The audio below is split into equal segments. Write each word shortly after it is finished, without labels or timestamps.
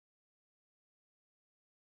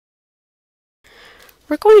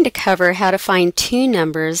we're going to cover how to find two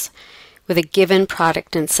numbers with a given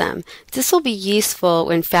product and sum. This will be useful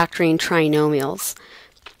when factoring trinomials.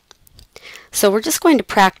 So we're just going to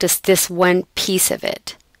practice this one piece of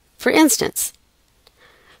it. For instance,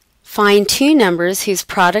 find two numbers whose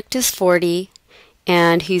product is 40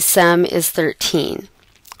 and whose sum is 13.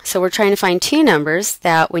 So we're trying to find two numbers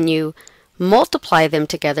that when you multiply them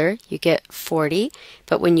together, you get 40,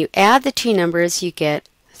 but when you add the two numbers, you get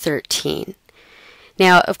 13.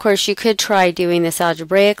 Now, of course, you could try doing this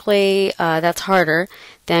algebraically. That's harder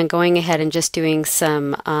than going ahead and just doing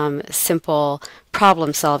some simple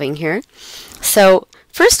problem solving here. So,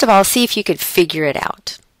 first of all, see if you could figure it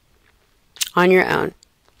out on your own.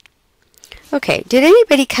 Okay, did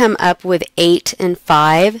anybody come up with 8 and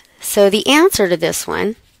 5? So the answer to this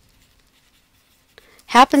one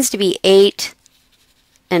happens to be 8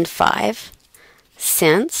 and 5,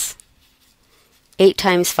 since 8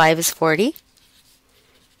 times 5 is 40,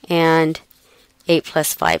 and 8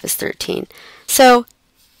 plus 5 is 13. So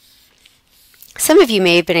some of you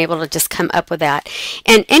may have been able to just come up with that.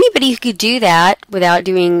 And anybody who could do that without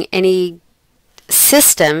doing any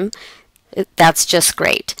system, that's just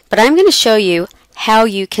great. But I'm going to show you how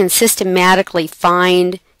you can systematically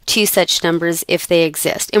find two such numbers if they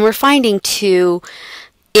exist. And we're finding two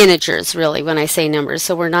integers, really, when I say numbers.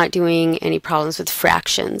 So we're not doing any problems with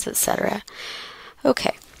fractions, etc.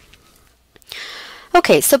 Okay.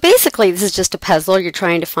 Okay, so basically this is just a puzzle. You're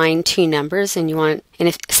trying to find two numbers, and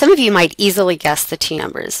if some of you might easily guess the two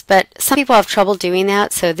numbers, but some people have trouble doing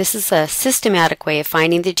that, so this is a systematic way of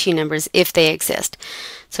finding the two numbers if they exist.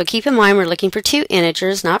 So keep in mind we're looking for two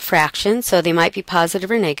integers, not fractions, so they might be positive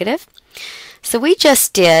or negative. So we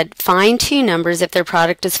just did find two numbers if their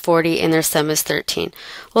product is 40 and their sum is 13.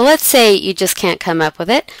 Well, let's say you just can't come up with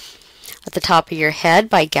it at the top of your head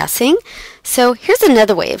by guessing. So here's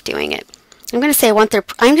another way of doing it. I'm going to say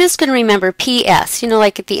I'm just going to remember PS. You know,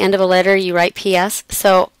 like at the end of a letter you write PS.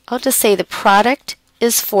 So I'll just say the product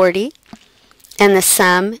is 40 and the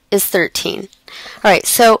sum is 13. Alright,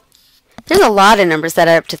 so there's a lot of numbers that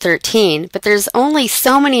add up to 13, but there's only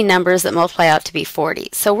so many numbers that multiply out to be 40.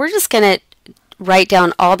 So we're just going to write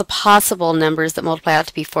down all the possible numbers that multiply out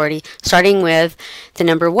to be 40, starting with the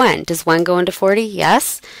number 1. Does 1 go into 40?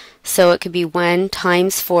 Yes. So it could be 1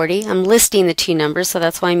 times 40. I'm listing the two numbers, so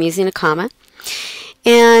that's why I'm using a comma.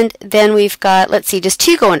 And then we've got, let's see, does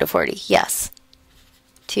 2 go into 40? Yes.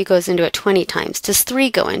 2 goes into it 20 times. Does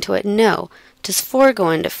 3 go into it? No. Does 4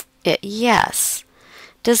 go into it? Yes.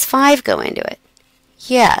 Does 5 go into it?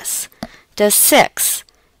 Yes. Does 6?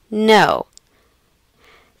 No.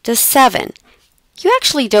 Does 7? You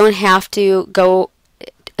actually don't have to go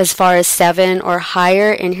as far as 7 or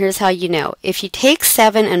higher, and here's how you know. If you take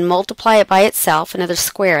 7 and multiply it by itself, another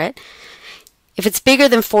square it, if it's bigger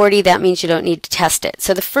than 40, that means you don't need to test it.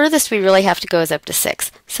 So the furthest we really have to go is up to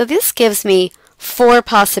 6. So this gives me 4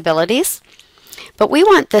 possibilities, but we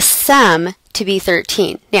want the sum to be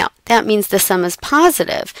 13. Now, that means the sum is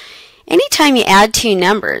positive. Anytime you add two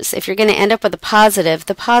numbers, if you're going to end up with a positive,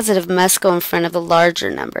 the positive must go in front of the larger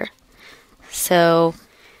number. So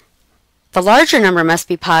the larger number must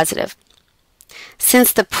be positive.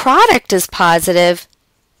 Since the product is positive,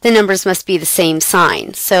 the numbers must be the same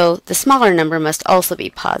sign. So the smaller number must also be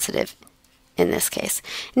positive in this case.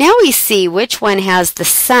 Now we see which one has the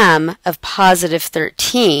sum of positive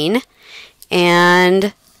 13,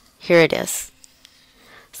 and here it is.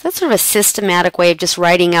 So that's sort of a systematic way of just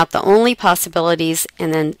writing out the only possibilities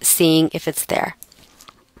and then seeing if it's there.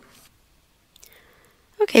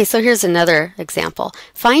 Okay, so here's another example.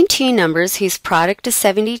 Find two numbers whose product is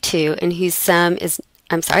 72 and whose sum is,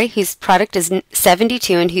 whose product is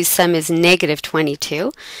 72 and whose sum is negative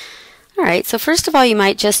 22. Alright, so first of all you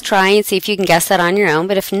might just try and see if you can guess that on your own,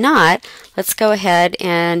 but if not, let's go ahead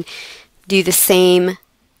and do the same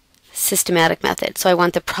systematic method. So I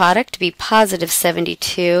want the product to be positive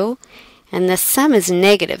 72 and the sum is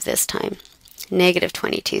negative this time, negative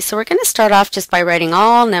 22. So we're going to start off just by writing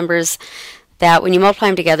all numbers that when you multiply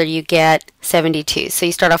them together you get 72. So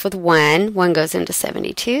you start off with 1. 1 goes into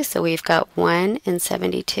 72, so we've got 1 and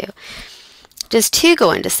 72. Does 2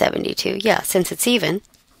 go into 72? Yeah, since it's even.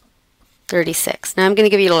 36. Now I'm going to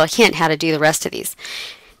give you a little hint how to do the rest of these.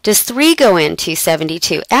 Does 3 go into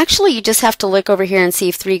 72? Actually, you just have to look over here and see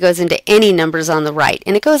if 3 goes into any numbers on the right.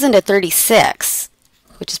 And it goes into 36,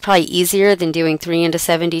 which is probably easier than doing 3 into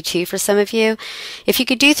 72 for some of you. If you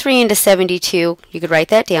could do 3 into 72, you could write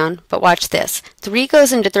that down, but watch this. 3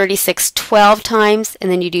 goes into 36 12 times, and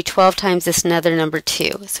then you do 12 times this another number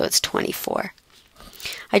 2, so it's 24.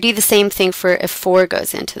 I do the same thing for if 4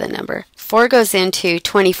 goes into the number. 4 goes into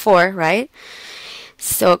 24, right?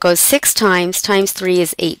 So it goes 6 times 3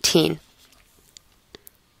 is 18.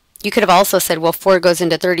 You could have also said, well, 4 goes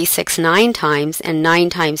into 36 9 times, and 9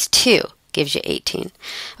 times 2 gives you 18.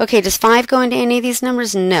 Okay, does 5 go into any of these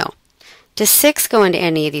numbers? No. Does 6 go into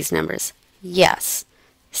any of these numbers? Yes.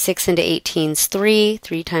 6 into 18 is 3.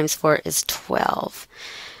 3 times 4 is 12.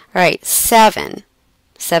 All right, 7.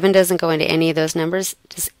 7 doesn't go into any of those numbers.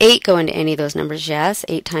 Does 8 go into any of those numbers? Yes.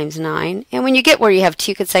 8 times 9. And when you get where you have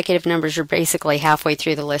 2 consecutive numbers, you're basically halfway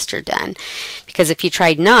through the list, you're done. Because if you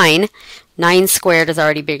tried 9, 9 squared is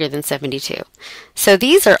already bigger than 72. So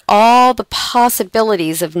these are all the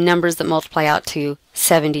possibilities of numbers that multiply out to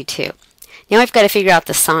 72. Now I've got to figure out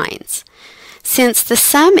the signs. Since the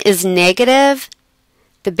sum is negative,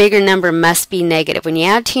 the bigger number must be negative. When you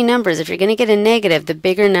add two numbers, if you're going to get a negative, the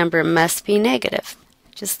bigger number must be negative.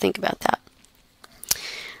 Just think about that.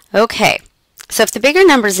 Okay, so if the bigger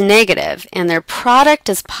number is negative and their product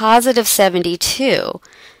is positive 72,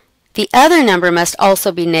 the other number must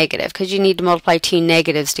also be negative because you need to multiply two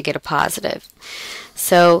negatives to get a positive.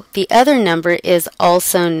 So the other number is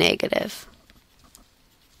also negative.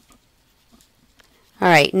 All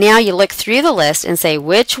right, now you look through the list and say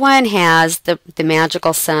which one has the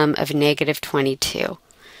magical sum of negative 22.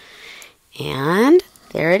 And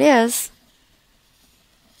there it is.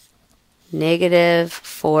 Negative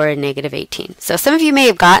 4 and negative 18. So some of you may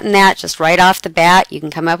have gotten that just right off the bat. You can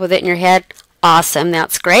come up with it in your head. Awesome,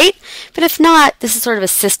 that's great. But if not, this is sort of a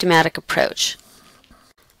systematic approach.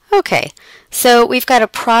 Okay, so we've got a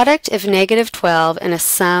product of negative 12 and a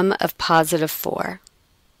sum of positive 4.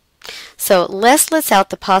 So let's list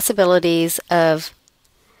out the possibilities of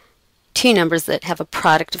two numbers that have a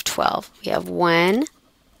product of 12. We have 1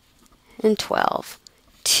 and 12.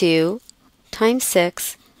 2 times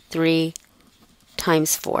 6, 3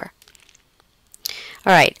 times 4.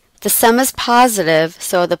 All right, the sum is positive,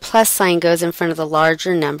 so the plus sign goes in front of the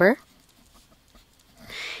larger number.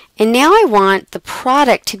 And now I want the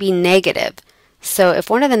product to be negative. So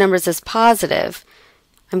if one of the numbers is positive,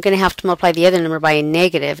 I'm going to have to multiply the other number by a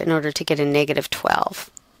negative in order to get a negative 12.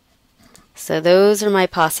 So those are my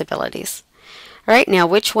possibilities. All right, now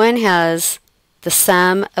which one has the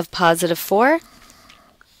sum of positive 4?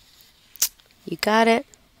 You got it.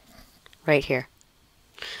 Right here.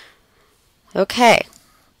 Okay.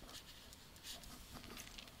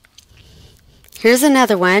 Here's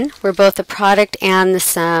another one where both the product and the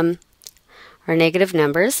sum are negative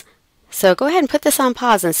numbers. So go ahead and put this on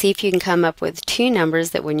pause and see if you can come up with two numbers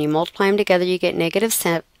that when you multiply them together you get negative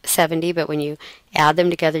 70, but when you add them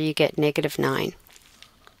together you get negative 9.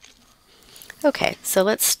 Okay, so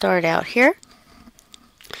let's start out here.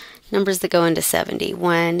 Numbers that go into 70.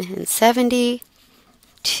 1 and 70,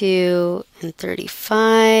 2 and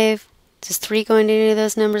 35. Does 3 go into any of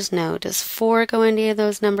those numbers? No. Does 4 go into any of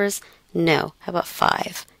those numbers? No. How about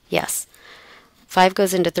 5? Yes. 5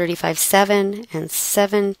 goes into 35, 7, and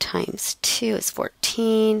 7 times 2 is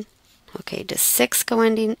 14. Okay, does 6 go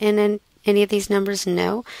in any of these numbers?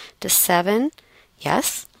 No. Does 7?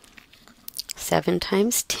 Yes. 7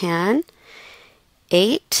 times 10.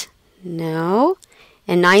 8? No.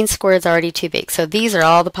 And 9 squared is already too big. So these are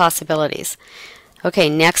all the possibilities. Okay,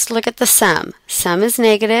 next look at the sum. Sum is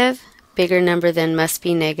negative. Bigger number then must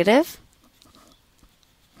be negative.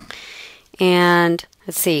 And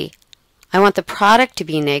let's see. I want the product to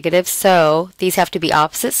be negative, so these have to be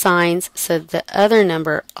opposite signs, so the other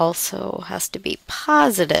number also has to be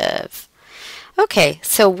positive. Okay,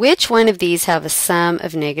 so which one of these have a sum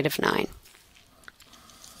of negative 9?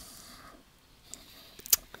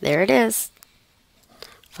 There it is.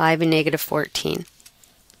 5 and negative 14.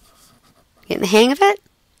 Getting the hang of it?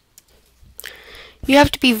 You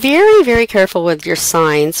have to be very, very careful with your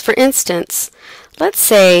signs. For instance, let's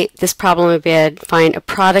say this problem would be find a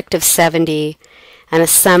product of 70 and a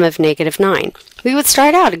sum of negative 9. We would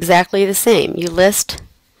start out exactly the same. You list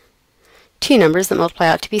two numbers that multiply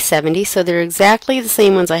out to be 70, so they're exactly the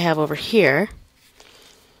same ones I have over here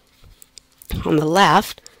on the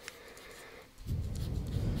left.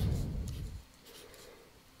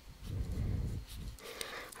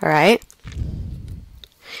 All right.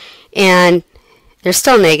 And they're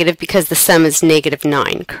still negative because the sum is negative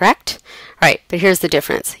 9, correct? All right, but here's the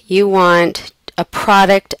difference. You want a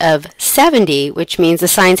product of 70, which means the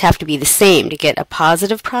signs have to be the same to get a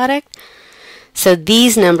positive product. So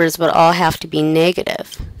these numbers would all have to be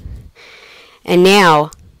negative. And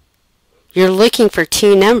now you're looking for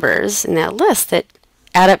two numbers in that list that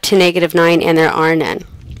add up to negative 9, and there are none.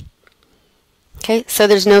 Okay, so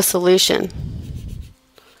there's no solution.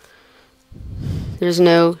 There's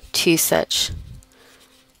no two such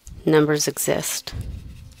numbers exist.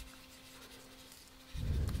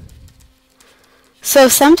 So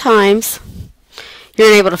sometimes you're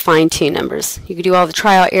unable to find two numbers. You can do all the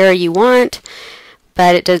trial error you want,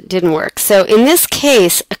 but it didn't work. So in this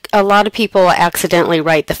case, a lot of people accidentally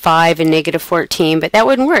write the 5 and negative 14, but that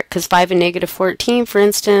wouldn't work because 5 and negative 14, for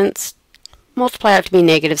instance, multiply out to be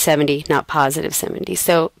negative 70, not positive 70.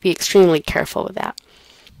 So be extremely careful with that.